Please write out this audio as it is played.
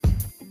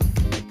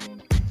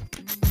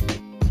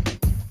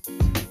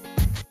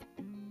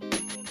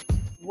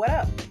What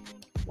up?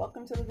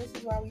 Welcome to the This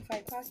Is Why We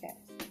Fight podcast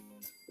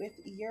with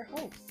your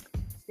hosts,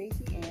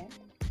 Stacy and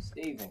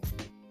Steven.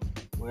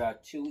 We are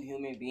two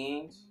human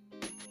beings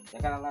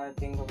that got a lot of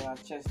things on our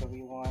chest that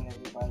we want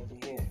everybody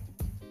to hear.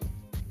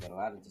 We got a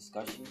lot of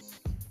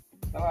discussions,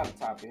 a lot of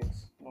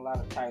topics, and a lot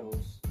of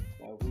titles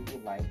that we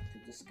would like to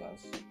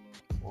discuss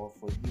or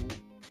for you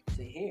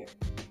to hear.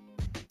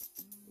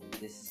 And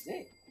this is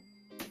it.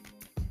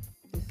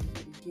 this is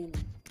the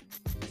beginning.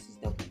 This is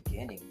the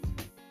beginning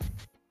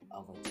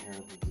of a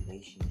terrible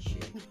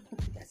relationship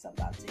that's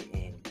about to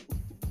end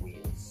real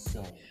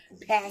soon.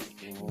 Pack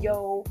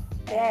your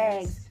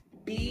bags,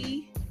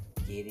 B.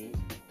 Get it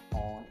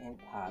on and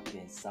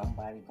poppin'.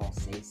 Somebody gonna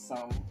say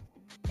something,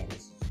 and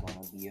this is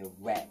gonna be a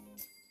wrap.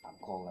 I'm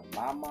calling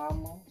my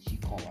mama, she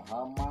calling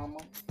her mama.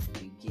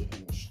 We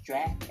getting the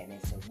strap, and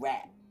it's a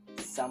wrap.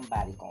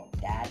 Somebody gonna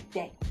die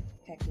today.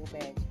 Pack your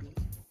bags, B.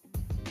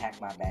 Pack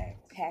my bags.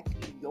 Pack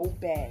your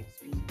bags,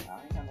 B.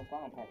 I ain't got no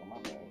problem packing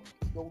my bags.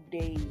 Your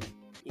days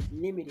is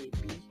limited,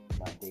 B.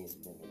 My day is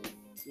limited.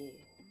 Yeah,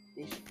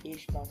 this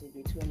ish about to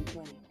be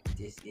 2020.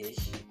 This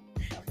ish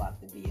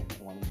about to be a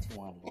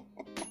 2020.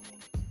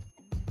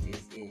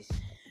 This ish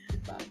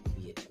about to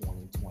be a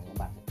 2020. I'm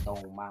about to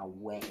throw my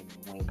wetting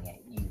wing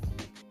at you.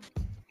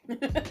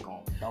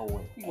 Gonna throw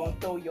it. You gonna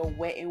throw your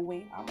wetting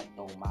wing? I'ma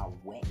throw my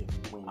wetting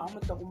wing. I'm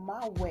gonna throw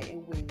my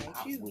wetting wing at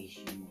I you. wish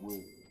you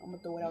would. I'm gonna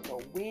throw it out the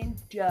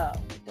window.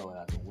 Throw it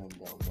out the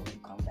window. Don't you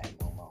come back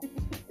no